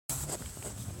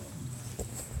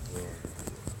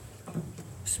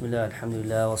Bismillah,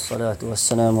 alhamdulillah, wassalatu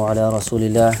wassalamu ala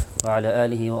rasulillah wa ala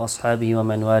alihi wa ashabihi wa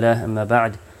man walah, amma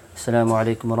ba'd. Assalamu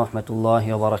alaikum wa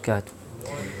rahmatullahi wa barakatuh.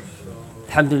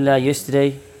 Alhamdulillah,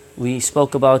 yesterday we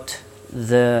spoke about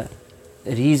the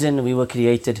reason we were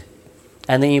created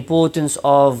and the importance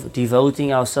of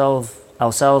devoting ourselves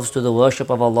to the worship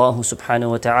of Allah subhanahu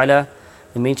wa ta'ala.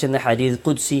 We mentioned the hadith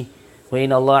Qudsi,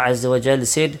 wherein Allah Azza wa Jal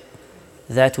said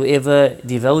that whoever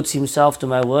devotes himself to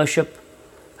my worship,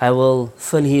 I will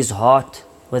fill his heart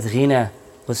with ghina,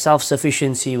 with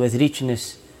self-sufficiency, with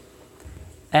richness,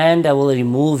 and I will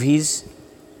remove his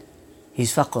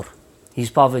faqr, his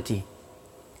poverty.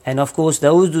 And of course,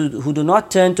 those who do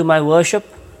not turn to my worship,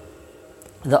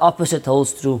 the opposite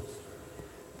holds true,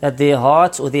 that their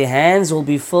hearts or their hands will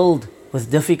be filled with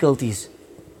difficulties,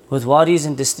 with worries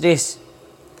and distress,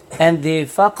 and their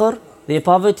faqr, their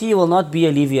poverty will not be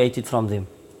alleviated from them.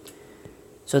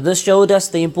 So this showed us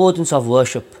the importance of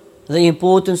worship, the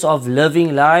importance of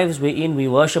living lives wherein we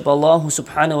worship Allah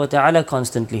subhanahu wa ta'ala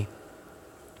constantly.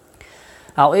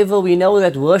 However, we know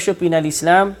that worship in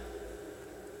Islam,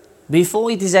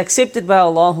 before it is accepted by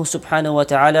Allah subhanahu wa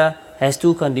ta'ala, has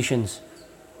two conditions.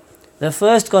 The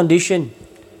first condition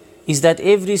is that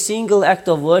every single act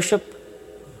of worship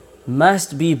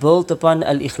must be built upon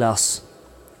al-ikhlas.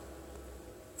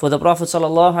 For the Prophet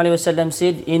ﷺ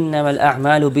said, إِنَّمَا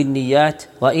الْأَعْمَالُ بِالنِّيَّاتِ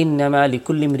وَإِنَّمَا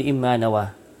لِكُلِّ امْرِئٍ مَّا نَوَى.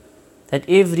 That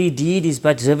every deed is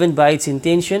but driven by its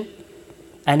intention,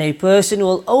 and a person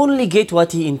will only get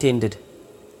what he intended.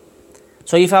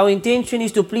 So if our intention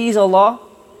is to please Allah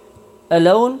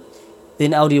alone,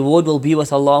 then our reward will be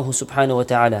with Allah subhanahu wa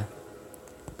ta'ala.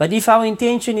 But if our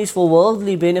intention is for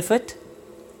worldly benefit,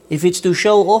 if it's to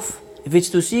show off, if it's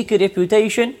to seek a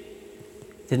reputation,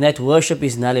 then that worship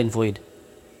is null and void.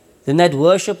 Then that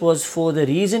worship was for the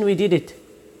reason we did it.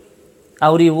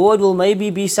 Our reward will maybe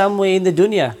be somewhere in the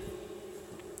dunya,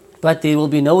 but there will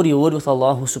be no reward with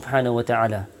Allah subhanahu wa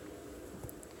ta'ala.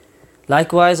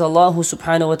 Likewise, Allah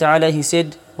subhanahu wa ta'ala, He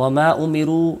said, وَمَا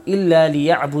أُمِرُوا إِلَّا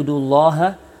لِيَعْبُدُوا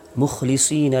اللَّهَ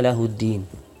مُخْلِصِينَ لَهُ الدِّينَ.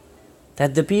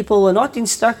 That the people were not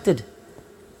instructed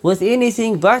with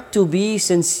anything but to be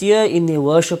sincere in their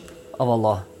worship of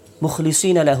Allah.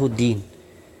 مُخْلِصِينَ لَهُ الدِّينَ.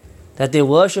 That they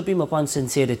worship Him upon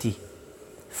sincerity,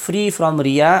 free from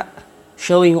riya,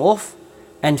 showing off,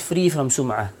 and free from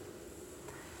sum'ah.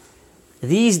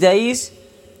 These days,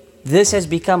 this has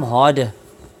become harder.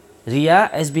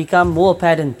 Riya has become more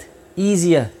apparent,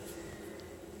 easier,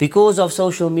 because of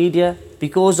social media,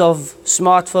 because of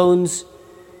smartphones.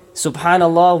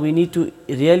 Subhanallah, we need to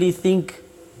really think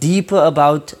deeper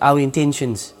about our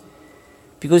intentions,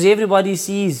 because everybody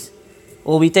sees,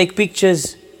 or we take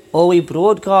pictures, or we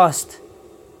broadcast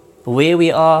where we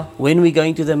are, when we're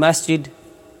going to the masjid,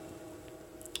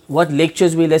 what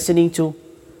lectures we're listening to,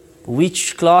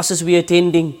 which classes we're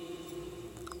attending.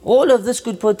 All of this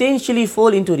could potentially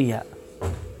fall into riya.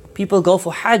 People go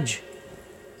for Hajj,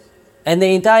 and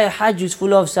the entire Hajj is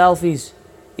full of selfies,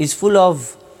 is full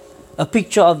of a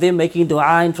picture of them making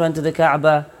dua in front of the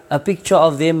Kaaba, a picture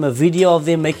of them, a video of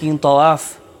them making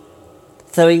tawaf,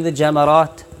 throwing the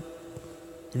jamarat.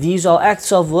 These are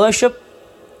acts of worship,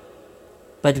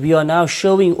 but we are now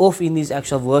showing off in these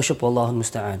acts of worship, Allahul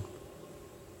Musta'an.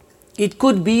 It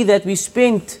could be that we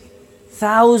spent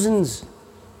thousands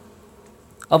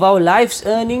of our life's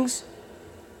earnings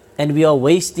and we are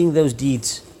wasting those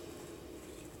deeds.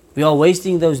 We are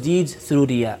wasting those deeds through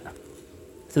riya,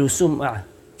 through sum'ah,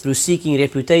 through seeking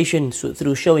reputation,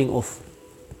 through showing off.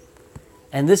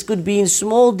 And this could be in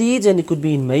small deeds and it could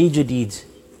be in major deeds.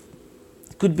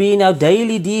 Could be in our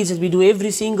daily deeds that we do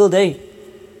every single day.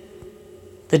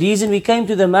 The reason we came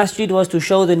to the masjid was to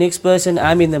show the next person,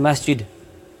 I'm in the masjid.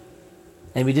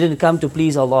 And we didn't come to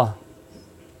please Allah.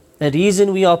 The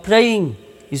reason we are praying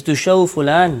is to show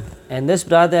fulan and this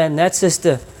brother and that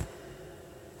sister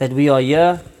that we are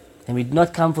here, and we did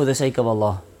not come for the sake of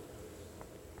Allah.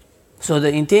 So the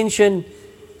intention,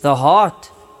 the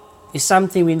heart, is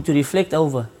something we need to reflect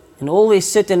over. And always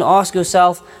sit and ask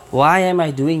yourself, why am I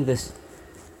doing this?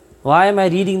 Why am I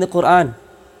reading the Quran?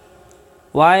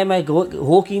 Why am I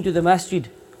walking to the masjid?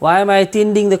 Why am I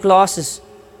attending the classes?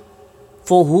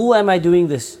 For who am I doing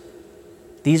this?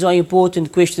 These are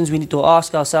important questions we need to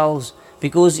ask ourselves,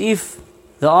 because if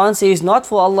the answer is not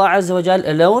for Allah Azza wa Jal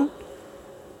alone,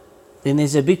 then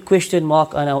there's a big question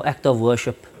mark on our act of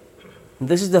worship. And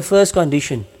this is the first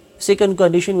condition. Second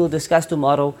condition we'll discuss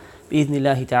tomorrow,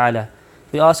 bi'idhnillahi ta'ala.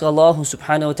 We ask Allah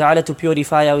subhanahu wa ta'ala to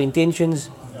purify our intentions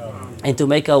and to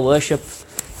make our worship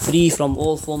free from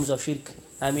all forms of shirk.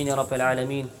 Ameen ya Rabbil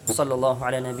Alameen. Sallallahu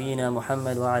ala nabiyyina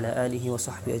Muhammad wa ala alihi wa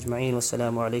sahbihi ajma'in.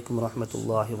 Wassalamu alaikum wa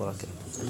rahmatullahi wa barakatuh.